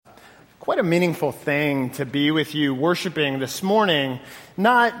Quite a meaningful thing to be with you worshiping this morning,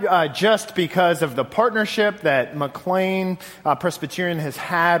 not just because of the partnership that McLean Presbyterian has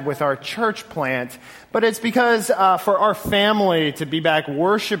had with our church plant, but it's because for our family to be back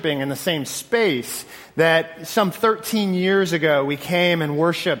worshiping in the same space that some 13 years ago we came and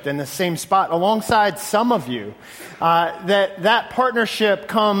worshiped in the same spot alongside some of you. That partnership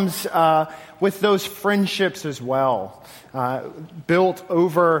comes with those friendships as well. Built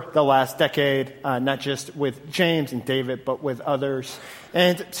over the last decade, not just with James and David, but with others.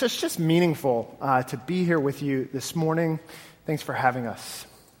 And so it's just meaningful to be here with you this morning. Thanks for having us.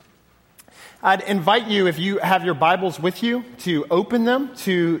 I'd invite you, if you have your Bibles with you, to open them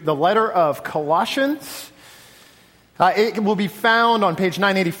to the letter of Colossians. It will be found on page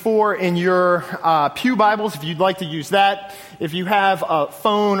 984 in your pew Bibles, if you'd like to use that. If you have a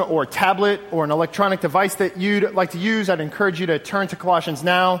phone or tablet or an electronic device that you'd like to use, I'd encourage you to turn to Colossians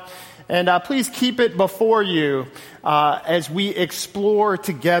now. And please keep it before you as we explore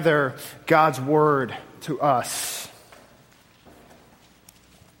together God's Word to us.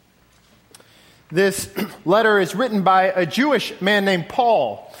 This letter is written by a Jewish man named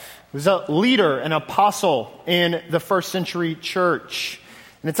Paul. He was a leader, an apostle in the first century church.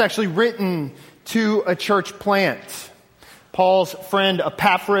 And it's actually written to a church plant. Paul's friend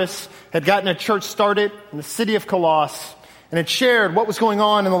Epaphras had gotten a church started in the city of Colossus and had shared what was going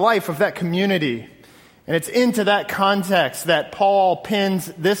on in the life of that community. And it's into that context that Paul pens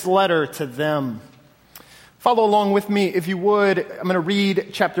this letter to them. Follow along with me, if you would. I'm going to read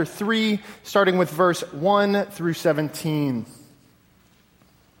chapter 3, starting with verse 1 through 17.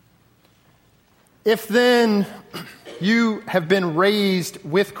 If then you have been raised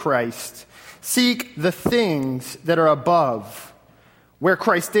with Christ, seek the things that are above, where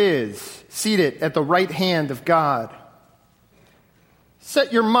Christ is, seated at the right hand of God.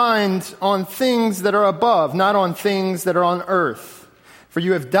 Set your minds on things that are above, not on things that are on earth. For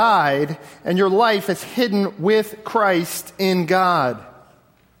you have died, and your life is hidden with Christ in God.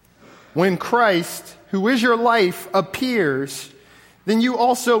 When Christ, who is your life, appears, then you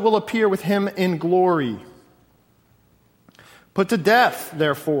also will appear with him in glory. Put to death,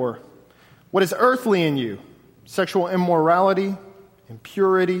 therefore, what is earthly in you: sexual immorality,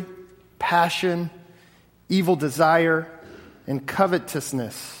 impurity, passion, evil desire, and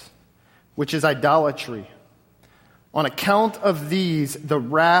covetousness, which is idolatry. On account of these, the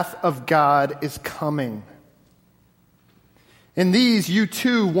wrath of God is coming. In these you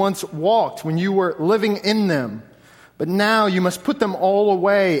too once walked when you were living in them. But now you must put them all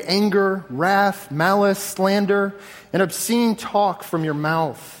away: anger, wrath, malice, slander, and obscene talk from your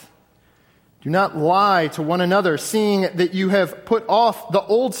mouth. Do not lie to one another, seeing that you have put off the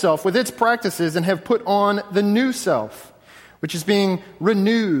old self with its practices and have put on the new self, which is being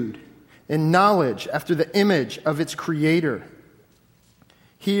renewed in knowledge after the image of its creator.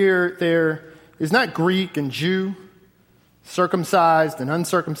 Here there is not Greek and Jew, circumcised and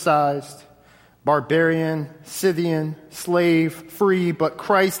uncircumcised, barbarian, Scythian, slave, free, but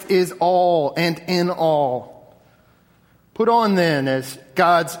Christ is all and in all. Put on then, as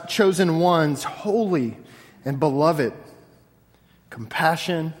God's chosen ones, holy and beloved,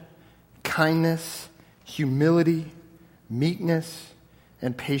 compassion, kindness, humility, meekness,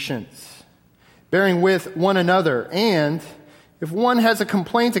 and patience, bearing with one another, and if one has a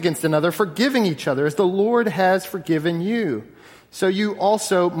complaint against another, forgiving each other as the Lord has forgiven you. So you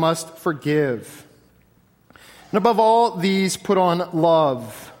also must forgive. And above all these, put on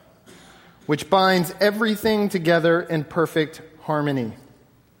love, which binds everything together in perfect harmony.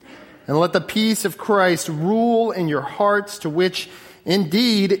 And let the peace of Christ rule in your hearts, to which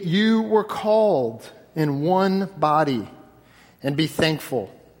indeed you were called in one body, and be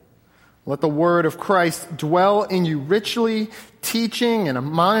thankful. Let the word of Christ dwell in you richly, teaching and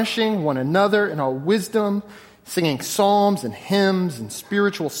admonishing one another in all wisdom, singing psalms and hymns and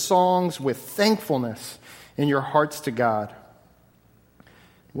spiritual songs with thankfulness in your hearts to God.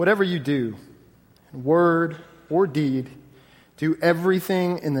 Whatever you do, in word or deed, do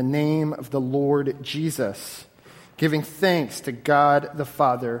everything in the name of the Lord Jesus, giving thanks to God the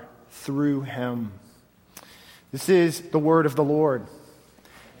Father through him. This is the word of the Lord.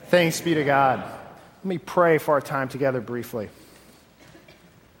 Thanks be to God. Let me pray for our time together briefly.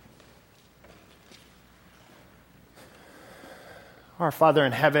 Our Father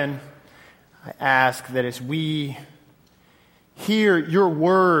in heaven, I ask that as we hear your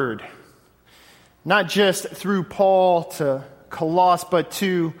word, not just through Paul to Colossus, but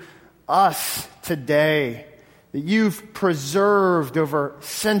to us today, that you've preserved over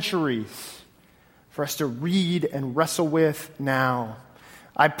centuries for us to read and wrestle with now.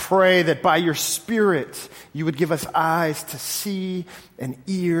 I pray that by your Spirit, you would give us eyes to see and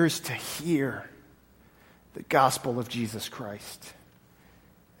ears to hear the gospel of Jesus Christ.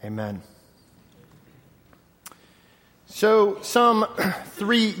 Amen. So some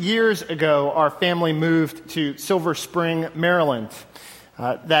 3 years ago, our family moved to Silver Spring, Maryland.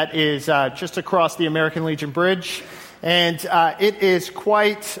 That is just across the American Legion Bridge. And it is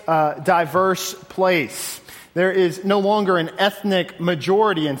quite a diverse place. There is no longer an ethnic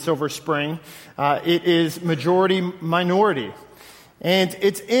majority in Silver Spring. It is majority minority. And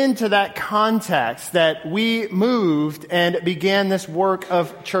it's into that context that we moved and began this work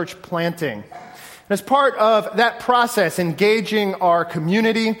of church planting. As part of that process, engaging our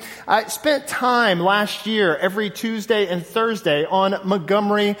community, I spent time last year every Tuesday and Thursday on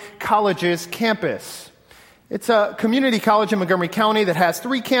Montgomery College's campus. It's a community college in Montgomery County that has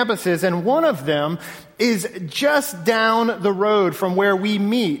 3 campuses, and one of them is just down the road from where we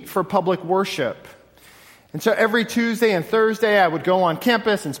meet for public worship. And so every Tuesday and Thursday, I would go on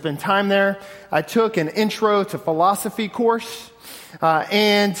campus and spend time there. I took an intro to philosophy course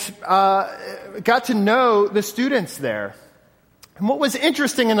and got to know the students there. And what was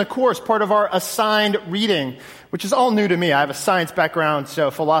interesting in the course, part of our assigned reading, which is all new to me. I have a science background, so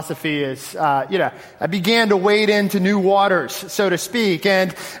philosophy is, I began to wade into new waters, so to speak.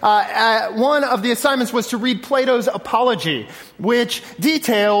 And one of the assignments was to read Plato's Apology, which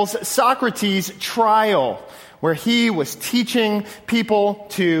details Socrates' trial, where he was teaching people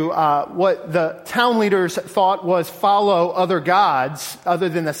to what the town leaders thought was follow other gods, other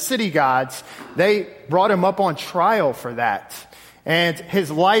than the city gods. They brought him up on trial for that. And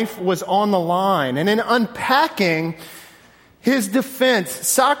his life was on the line. And in unpacking his defense,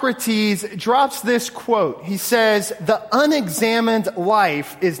 Socrates drops this quote. He says, "The unexamined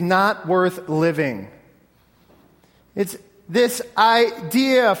life is not worth living." It's this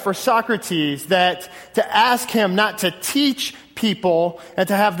idea for Socrates that to ask him not to teach people and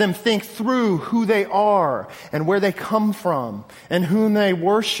to have them think through who they are and where they come from and whom they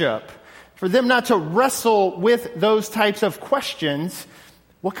worship. For them not to wrestle with those types of questions,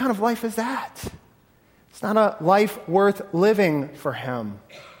 what kind of life is that? It's not a life worth living for him.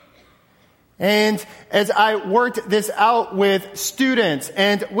 And as I worked this out with students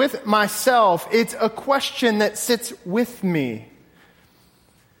and with myself, it's a question that sits with me.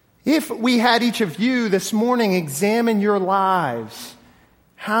 If we had each of you this morning examine your lives,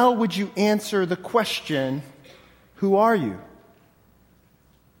 how would you answer the question, who are you?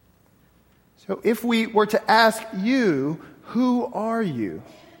 So if we were to ask you, who are you?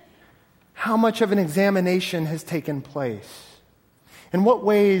 How much of an examination has taken place? In what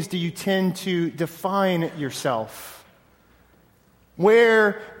ways do you tend to define yourself?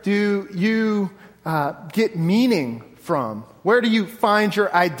 Where do you get meaning from? Where do you find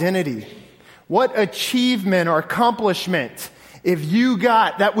your identity? What achievement or accomplishment, if you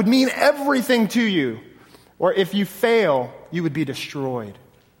got, that would mean everything to you? Or if you fail, you would be destroyed.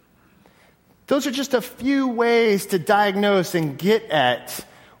 Those are just a few ways to diagnose and get at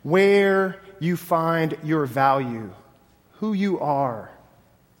where you find your value, who you are.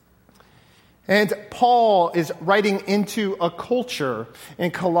 And Paul is writing into a culture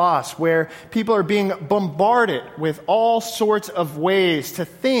in Colossae where people are being bombarded with all sorts of ways to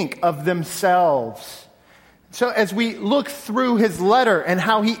think of themselves. So as we look through his letter and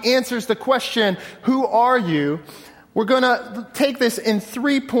how he answers the question, who are you? We're going to take this in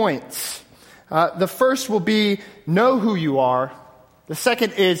 3 points. The first will be know who you are. The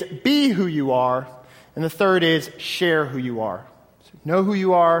second is be who you are. And the third is share who you are. So know who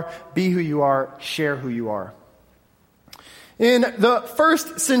you are, be who you are, share who you are. In the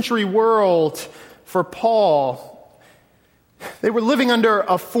first century world for Paul, they were living under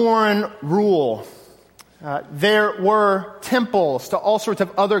a foreign rule. There were temples to all sorts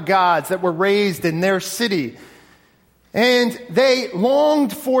of other gods that were raised in their city. And they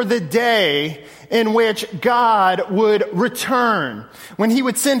longed for the day in which God would return, when he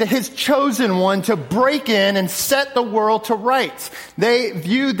would send his chosen one to break in and set the world to rights. They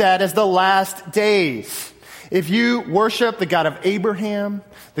viewed that as the last days. If you worship the God of Abraham,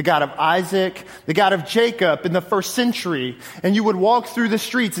 the God of Isaac, the God of Jacob in the first century, and you would walk through the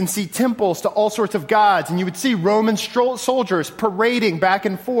streets and see temples to all sorts of gods, and you would see Roman soldiers parading back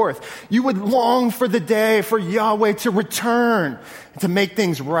and forth, you would long for the day for Yahweh to return and to make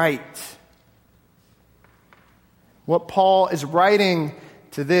things right. What Paul is writing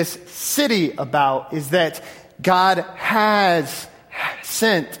to this city about is that God has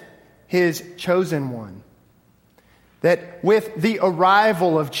sent his chosen one. That with the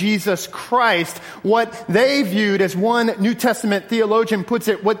arrival of Jesus Christ, what they viewed, as one New Testament theologian puts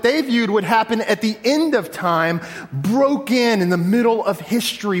it, what they viewed would happen at the end of time, broke in the middle of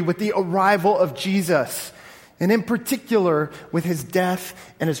history with the arrival of Jesus. And in particular, with his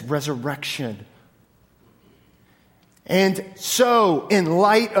death and his resurrection. And so, in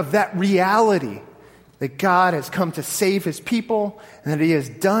light of that reality, that God has come to save his people, and that he has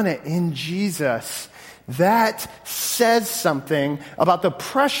done it in Jesus, that says something about the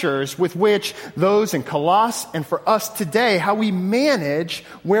pressures with which those in Colossus and for us today, how we manage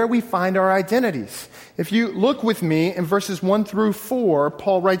where we find our identities. If you look with me in verses 1 through 4,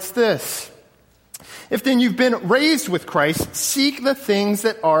 Paul writes this: "If then you've been raised with Christ, seek the things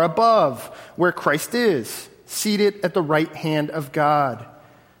that are above, where Christ is, seated at the right hand of God.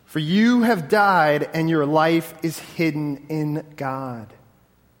 For you have died, and your life is hidden in God."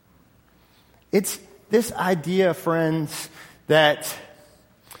 It's this idea, friends, that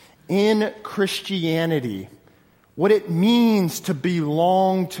in Christianity, what it means to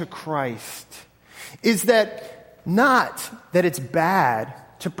belong to Christ is that not that it's bad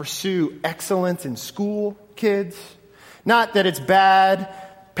to pursue excellence in school, kids. Not that it's bad,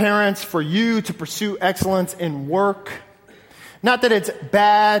 parents, for you to pursue excellence in work. Not that it's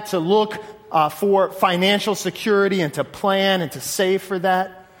bad to look for financial security and to plan and to save for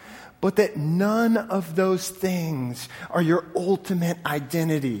that. But that none of those things are your ultimate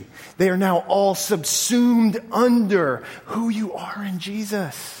identity. They are now all subsumed under who you are in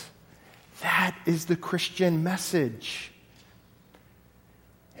Jesus. That is the Christian message.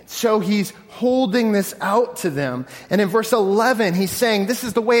 And so he's holding this out to them. And in verse 11, he's saying, this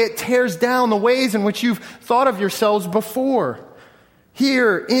is the way it tears down the ways in which you've thought of yourselves before.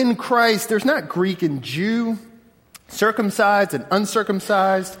 Here in Christ, there's not Greek and Jew, circumcised and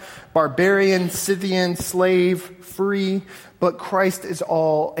uncircumcised, barbarian, Scythian, slave, free, but Christ is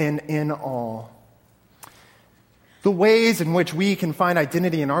all and in all. The ways in which we can find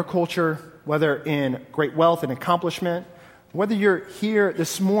identity in our culture, whether in great wealth and accomplishment, whether you're here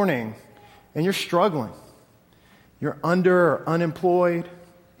this morning and you're struggling, you're under or unemployed,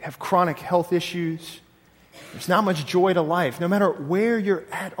 you have chronic health issues, there's not much joy to life. No matter where you're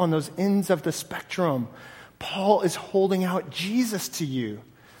at on those ends of the spectrum, Paul is holding out Jesus to you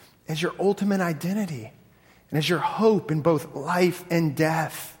as your ultimate identity and as your hope in both life and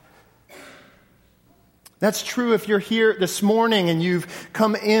death. That's true if you're here this morning and you've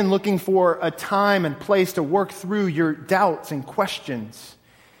come in looking for a time and place to work through your doubts and questions.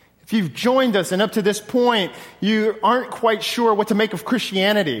 If you've joined us and up to this point, you aren't quite sure what to make of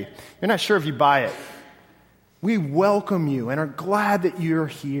Christianity, you're not sure if you buy it, we welcome you and are glad that you're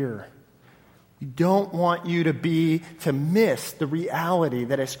here. We don't want you to miss the reality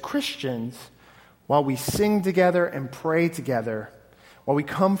that as Christians, while we sing together and pray together, while we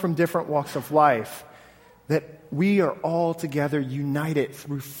come from different walks of life, that we are all together united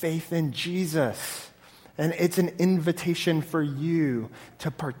through faith in Jesus. And it's an invitation for you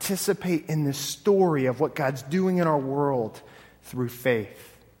to participate in the story of what God's doing in our world through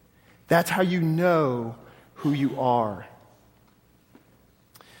faith. That's how you know who you are.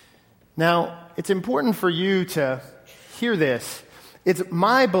 Now, it's important for you to hear this. It's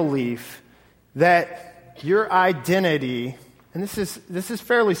my belief that your identity, and this is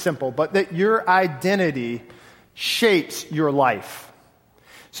fairly simple, but that your identity shapes your life.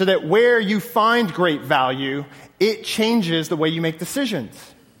 So that where you find great value, it changes the way you make decisions.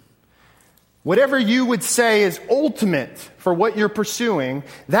 Whatever you would say is ultimate for what you're pursuing,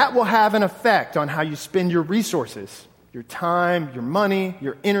 that will have an effect on how you spend your resources, your time, your money,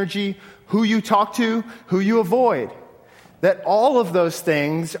 your energy, who you talk to, who you avoid. That all of those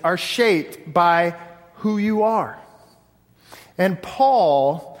things are shaped by who you are. And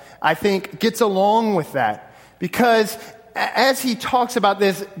Paul, I think, gets along with that because as he talks about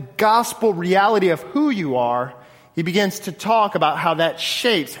this gospel reality of who you are, he begins to talk about how that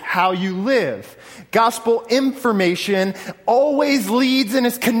shapes how you live. Gospel information always leads and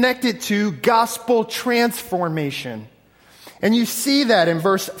is connected to gospel transformation. And you see that in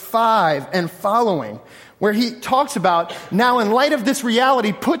verse 5 and following, where he talks about, now in light of this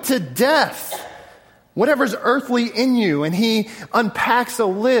reality, put to death whatever's earthly in you. And he unpacks a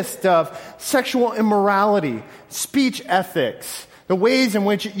list of sexual immorality, speech ethics, the ways in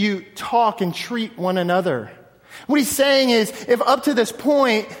which you talk and treat one another. What he's saying is, if up to this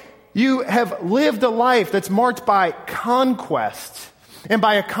point you have lived a life that's marked by conquest and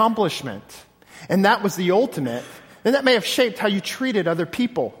by accomplishment, and that was the ultimate, then that may have shaped how you treated other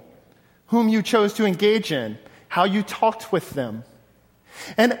people, whom you chose to engage in, how you talked with them.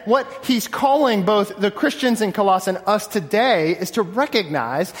 And what he's calling both the Christians in Colossae and us today is to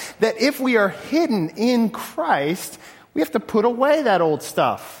recognize that if we are hidden in Christ, we have to put away that old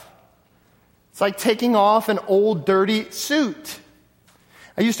stuff. It's like taking off an old dirty suit.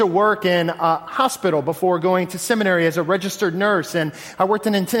 I used to work in a hospital before going to seminary as a registered nurse, and I worked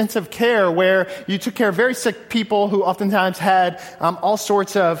in intensive care where you took care of very sick people who oftentimes had all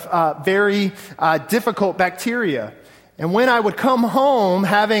sorts of very difficult bacteria. And when I would come home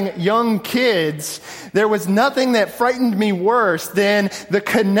having young kids, there was nothing that frightened me worse than the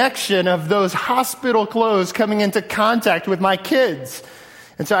connection of those hospital clothes coming into contact with my kids.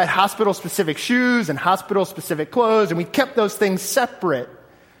 And so I had hospital-specific shoes and hospital-specific clothes, and we kept those things separate.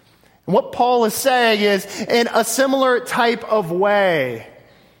 And what Paul is saying is, in a similar type of way,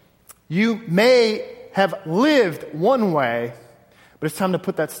 you may have lived one way, but it's time to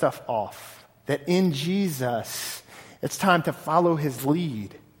put that stuff off. That in Jesus, it's time to follow his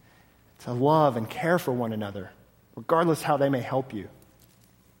lead, to love and care for one another, regardless how they may help you.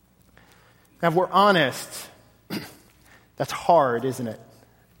 Now, if we're honest, that's hard, isn't it?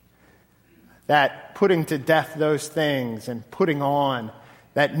 That putting to death those things and putting on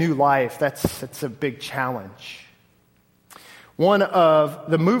that new life, that's a big challenge. One of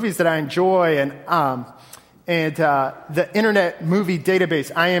the movies that I enjoy, and the Internet Movie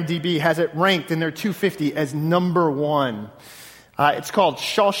Database, IMDb, has it ranked in their 250 as number one. It's called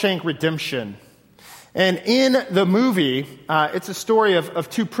Shawshank Redemption. And in the movie, it's a story of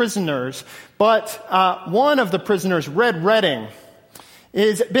two prisoners, but one of the prisoners, Red Redding,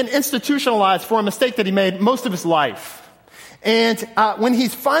 has been institutionalized for a mistake that he made most of his life. And when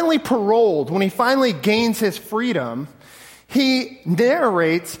he's finally paroled, when he finally gains his freedom, he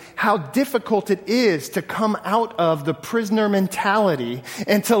narrates how difficult it is to come out of the prisoner mentality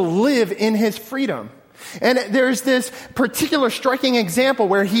and to live in his freedom. And there's this particular striking example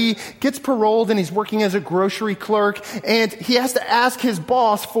where he gets paroled and he's working as a grocery clerk, and he has to ask his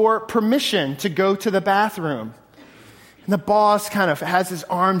boss for permission to go to the bathroom. And the boss kind of has his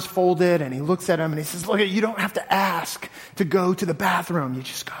arms folded, and he looks at him and he says, "Look, you don't have to ask to go to the bathroom. You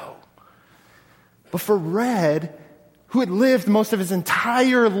just go." But for Red, who had lived most of his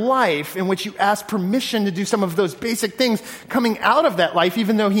entire life in which you asked permission to do some of those basic things, coming out of that life,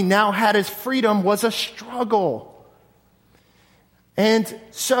 even though he now had his freedom, was a struggle. And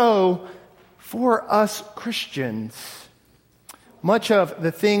so, for us Christians, much of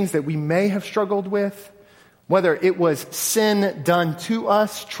the things that we may have struggled with, whether it was sin done to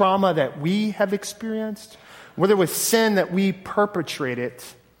us, trauma that we have experienced, whether it was sin that we perpetrated,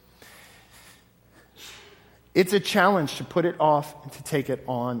 it's a challenge to put it off and to take it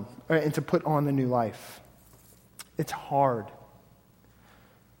on, and to put on the new life. It's hard.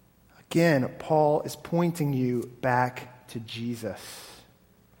 Again, Paul is pointing you back to Jesus.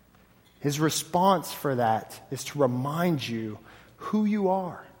 His response for that is to remind you who you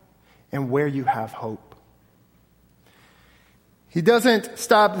are and where you have hope. He doesn't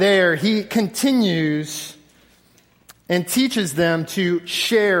stop there. He continues and teaches them to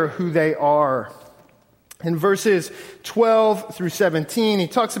share who they are. In verses 12 through 17, he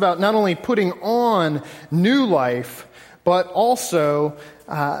talks about not only putting on new life, but also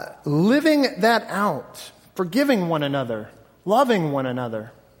living that out, forgiving one another, loving one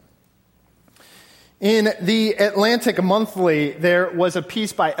another. In the Atlantic Monthly, there was a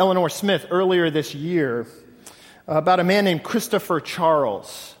piece by Eleanor Smith earlier this year about a man named Christopher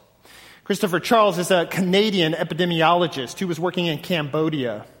Charles. Christopher Charles is a Canadian epidemiologist who was working in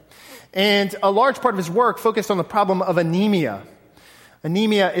Cambodia. And a large part of his work focused on the problem of anemia.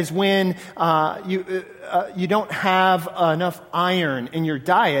 Anemia is when you don't have enough iron in your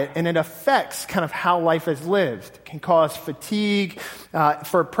diet, and it affects kind of how life is lived. It can cause fatigue.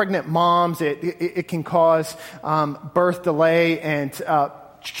 For pregnant moms, it can cause birth delay and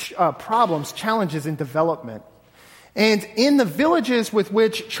challenges in development. And in the villages with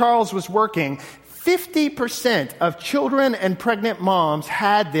which Charles was working, 50% of children and pregnant moms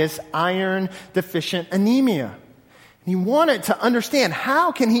had this iron-deficient anemia. And he wanted to understand,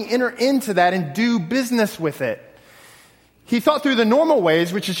 how can he enter into that and do business with it? He thought through the normal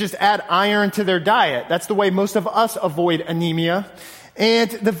ways, which is just add iron to their diet. That's the way most of us avoid anemia. And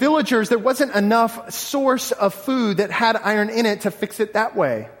the villagers, there wasn't enough source of food that had iron in it to fix it that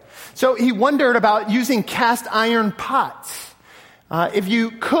way. So he wondered about using cast iron pots. If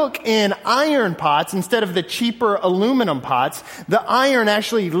you cook in iron pots instead of the cheaper aluminum pots, the iron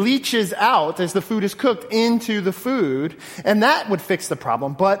actually leaches out as the food is cooked into the food, and that would fix the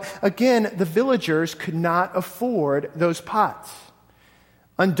problem. But again, the villagers could not afford those pots.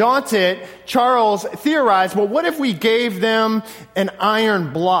 Undaunted, Charles theorized, well, what if we gave them an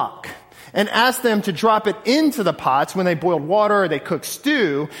iron block and asked them to drop it into the pots when they boiled water or they cooked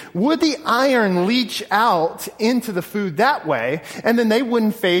stew? Would the iron leach out into the food that way? And then they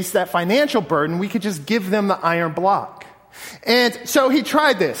wouldn't face that financial burden. We could just give them the iron block. And so he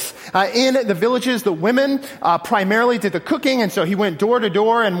tried this. In the villages, the women primarily did the cooking, and so he went door to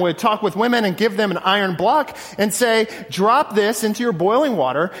door and would talk with women and give them an iron block and say, drop this into your boiling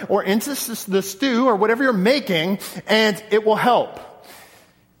water or into the stew or whatever you're making, and it will help.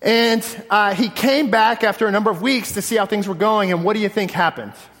 And he came back after a number of weeks to see how things were going, and what do you think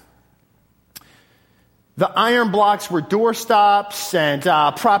happened? The iron blocks were doorstops and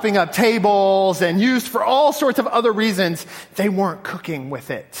propping up tables and used for all sorts of other reasons. They weren't cooking with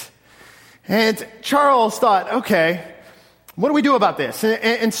it. And Charles thought, okay, what do we do about this?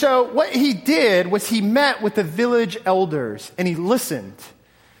 And so what he did was he met with the village elders and he listened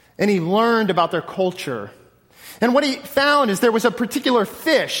and he learned about their culture. And what he found is there was a particular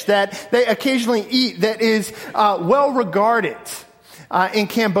fish that they occasionally eat that is well regarded in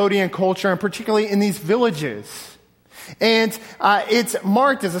Cambodian culture, and particularly in these villages. And it's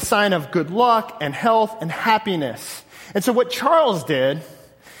marked as a sign of good luck and health and happiness. And so what Charles did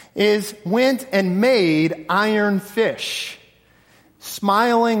is went and made iron fish.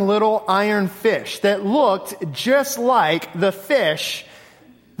 Smiling little iron fish that looked just like the fish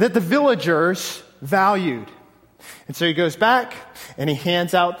that the villagers valued. And so he goes back and he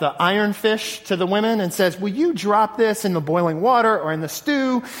hands out the iron fish to the women and says, will you drop this in the boiling water or in the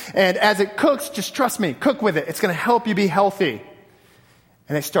stew? And as it cooks, just trust me, cook with it. It's going to help you be healthy.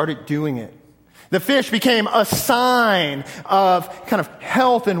 And they started doing it. The fish became a sign of kind of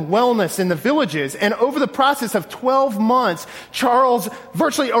health and wellness in the villages. And over the process of 12 months, Charles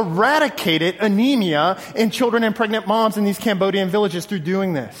virtually eradicated anemia in children and pregnant moms in these Cambodian villages through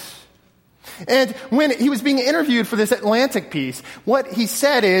doing this. And when he was being interviewed for this Atlantic piece, what he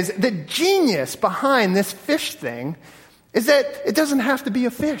said is the genius behind this fish thing is that it doesn't have to be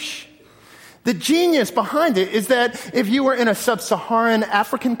a fish. The genius behind it is that if you were in a sub-Saharan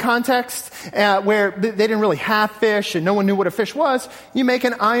African context where they didn't really have fish and no one knew what a fish was, you make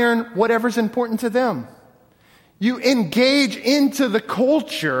an iron whatever's important to them. You engage into the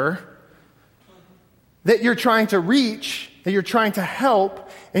culture that you're trying to reach, that you're trying to help,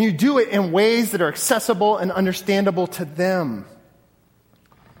 and you do it in ways that are accessible and understandable to them.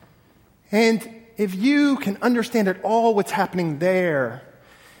 And if you can understand at all what's happening there,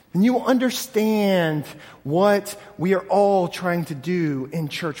 then you will understand what we are all trying to do in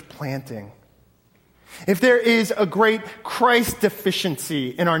church planting. If there is a great Christ deficiency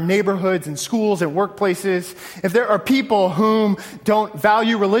in our neighborhoods and schools and workplaces, if there are people whom don't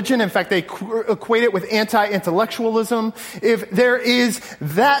value religion, in fact, they equate it with anti-intellectualism, if there is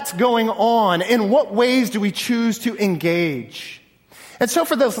that going on, in what ways do we choose to engage? And so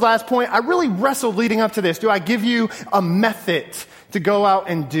for this last point, I really wrestled leading up to this. Do I give you a method to go out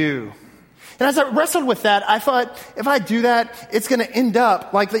and do? And as I wrestled with that, I thought, if I do that, it's going to end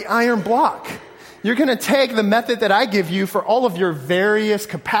up like the iron block. You're going to take the method that I give you for all of your various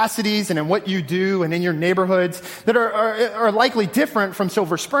capacities and in what you do and in your neighborhoods that are likely different from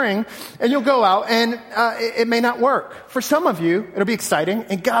Silver Spring, and you'll go out and it may not work. For some of you, it'll be exciting,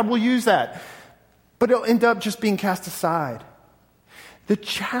 and God will use that. But it'll end up just being cast aside. The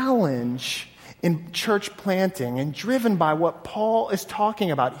challenge in church planting and driven by what Paul is talking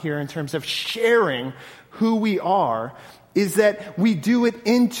about here in terms of sharing who we are is that we do it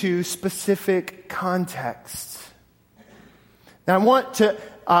into specific contexts. Now, I want to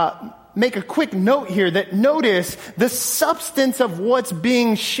make a quick note here that notice the substance of what's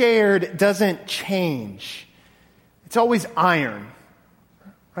being shared doesn't change. It's always iron,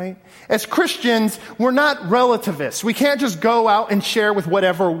 right? As Christians, we're not relativists. We can't just go out and share with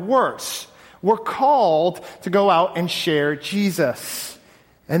whatever works. We're called to go out and share Jesus.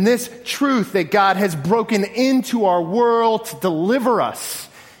 And this truth that God has broken into our world to deliver us.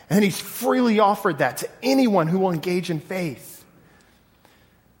 And He's freely offered that to anyone who will engage in faith.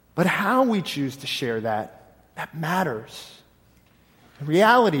 But how we choose to share that matters. The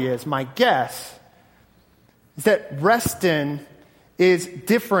reality is, my guess, is that Reston is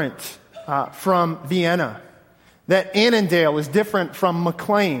different from Vienna. That Annandale is different from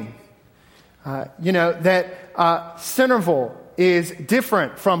McLean. That Centerville is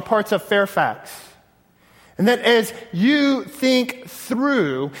different from parts of Fairfax. And that as you think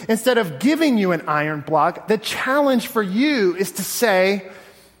through, instead of giving you an iron block, the challenge for you is to say,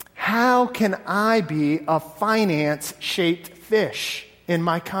 how can I be a finance-shaped fish in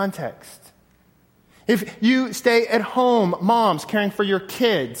my context? If you stay at home, moms caring for your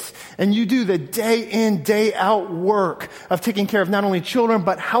kids, and you do the day in, day out work of taking care of not only children,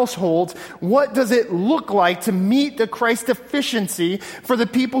 but households, what does it look like to meet the Christ deficiency for the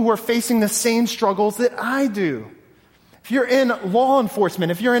people who are facing the same struggles that I do? If you're in law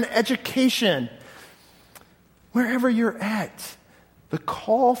enforcement, if you're in education, wherever you're at, the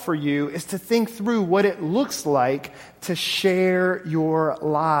call for you is to think through what it looks like to share your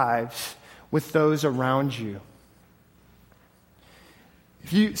lives with those around you.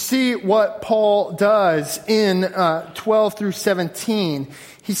 If you see what Paul does in 12 through 17,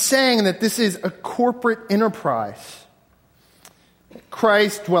 he's saying that this is a corporate enterprise.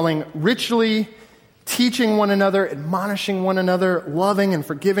 Christ dwelling richly, teaching one another, admonishing one another, loving and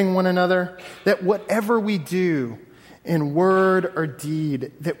forgiving one another, that whatever we do in word or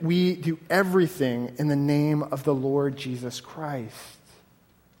deed, that we do everything in the name of the Lord Jesus Christ.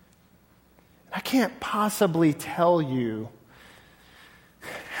 I can't possibly tell you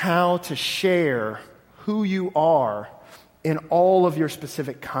how to share who you are in all of your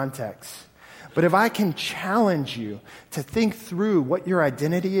specific contexts. But if I can challenge you to think through what your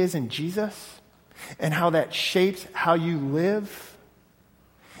identity is in Jesus and how that shapes how you live,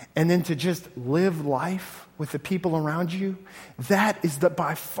 and then to just live life with the people around you, that is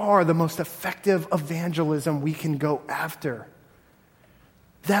by far the most effective evangelism we can go after.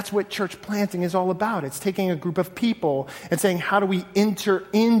 That's what church planting is all about. It's taking a group of people and saying, how do we enter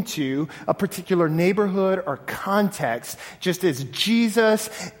into a particular neighborhood or context, just as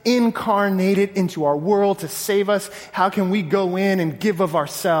Jesus incarnated into our world to save us? How can we go in and give of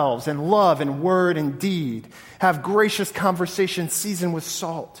ourselves in love and word and deed? Have gracious conversation seasoned with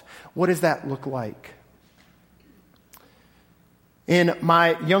salt. What does that look like? In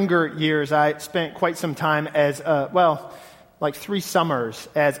my younger years, I spent quite some time as like 3 summers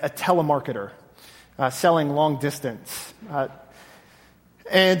as a telemarketer, selling long distance.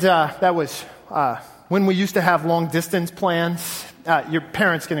 That was when we used to have long distance plans. Your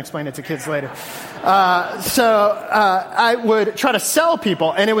parents can explain it to kids later. I would try to sell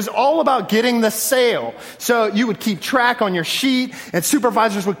people, and it was all about getting the sale. So you would keep track on your sheet, and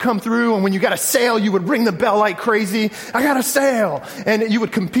supervisors would come through, and when you got a sale, you would ring the bell like crazy. I got a sale. And you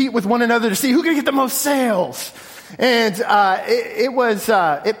would compete with one another to see who could get the most sales. And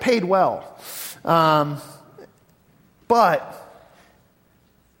it paid well. But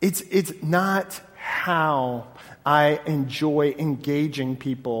it's not how I enjoy engaging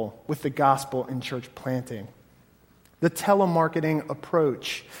people with the gospel in church planting. The telemarketing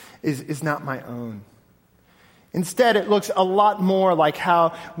approach is not my own. Instead, it looks a lot more like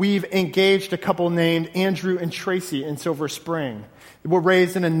how we've engaged a couple named Andrew and Tracy in Silver Spring. They were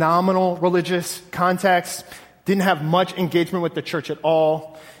raised in a nominal religious context, didn't have much engagement with the church at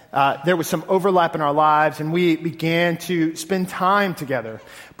all. There was some overlap in our lives, and we began to spend time together.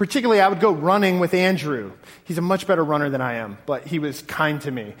 Particularly, I would go running with Andrew. He's a much better runner than I am, but he was kind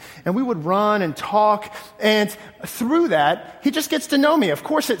to me. And we would run and talk, and through that, he just gets to know me. Of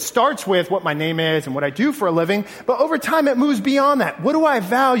course, it starts with what my name is and what I do for a living, but over time, it moves beyond that. What do I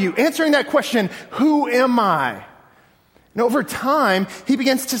value? Answering that question, who am I? And over time, he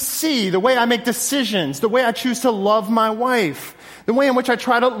begins to see the way I make decisions, the way I choose to love my wife, the way in which I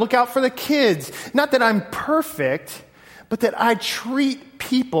try to look out for the kids. Not that I'm perfect, but that I treat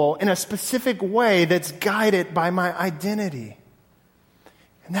people in a specific way that's guided by my identity.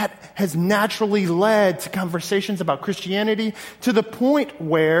 And that has naturally led to conversations about Christianity to the point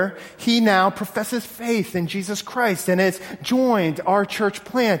where he now professes faith in Jesus Christ and has joined our church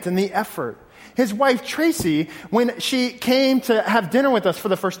plant in the effort. His wife, Tracy, when she came to have dinner with us for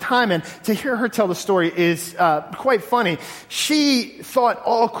the first time, and to hear her tell the story is quite funny. She thought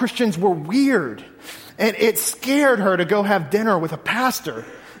all Christians were weird, and it scared her to go have dinner with a pastor.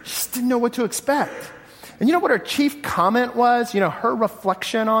 She just didn't know what to expect. And you know what her chief comment was? Her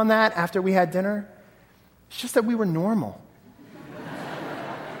reflection on that after we had dinner? It's just that we were normal.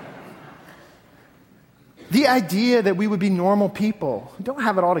 The idea that we would be normal people who don't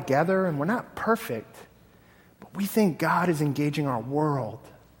have it all together and we're not perfect, but we think God is engaging our world.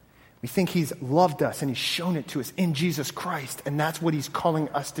 We think he's loved us and he's shown it to us in Jesus Christ, and that's what he's calling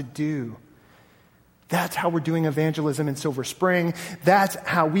us to do. That's how we're doing evangelism in Silver Spring. That's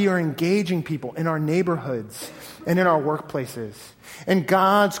how we are engaging people in our neighborhoods and in our workplaces. And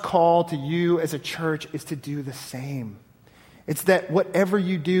God's call to you as a church is to do the same. It's that whatever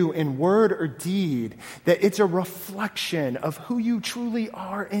you do in word or deed, that it's a reflection of who you truly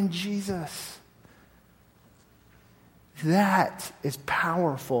are in Jesus. That is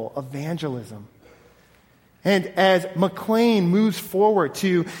powerful evangelism. And as McLean moves forward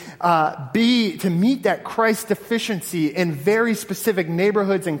to meet that Christ deficiency in very specific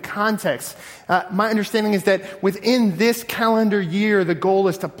neighborhoods and contexts, my understanding is that within this calendar year, the goal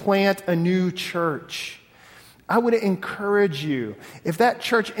is to plant a new church. I would encourage you, if that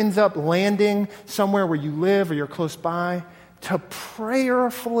church ends up landing somewhere where you live or you're close by, to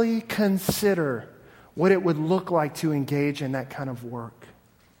prayerfully consider what it would look like to engage in that kind of work.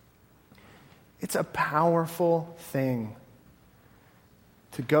 It's a powerful thing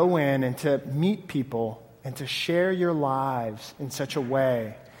to go in and to meet people and to share your lives in such a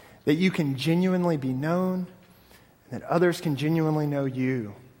way that you can genuinely be known and that others can genuinely know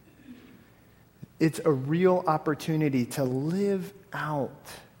you. It's a real opportunity to live out,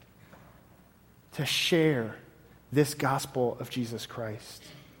 to share this gospel of Jesus Christ.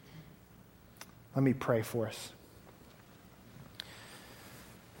 Let me pray for us.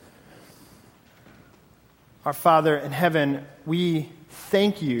 Our Father in heaven, we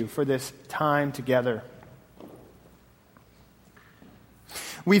thank you for this time together.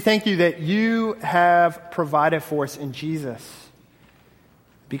 We thank you that you have provided for us in Jesus.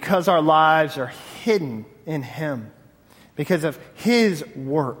 Because our lives are hidden in him, because of his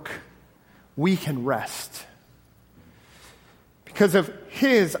work, we can rest. Because of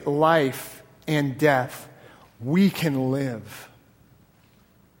his life and death, we can live.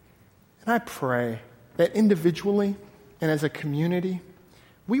 And I pray that individually and as a community,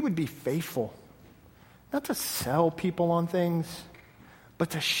 we would be faithful, not to sell people on things, but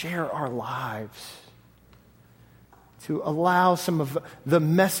to share our lives, to allow some of the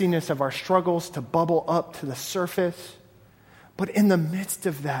messiness of our struggles to bubble up to the surface, but in the midst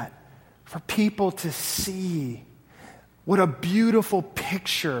of that, for people to see what a beautiful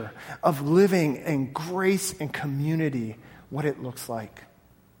picture of living in grace and community, what it looks like.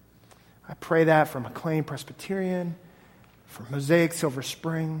 I pray that for McLean Presbyterian, for Mosaic Silver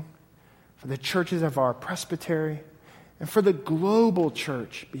Spring, for the churches of our presbytery, and for the global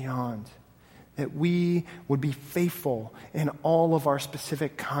church beyond, that we would be faithful in all of our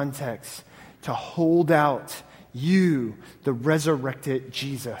specific contexts to hold out you, the resurrected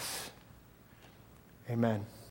Jesus. Amen.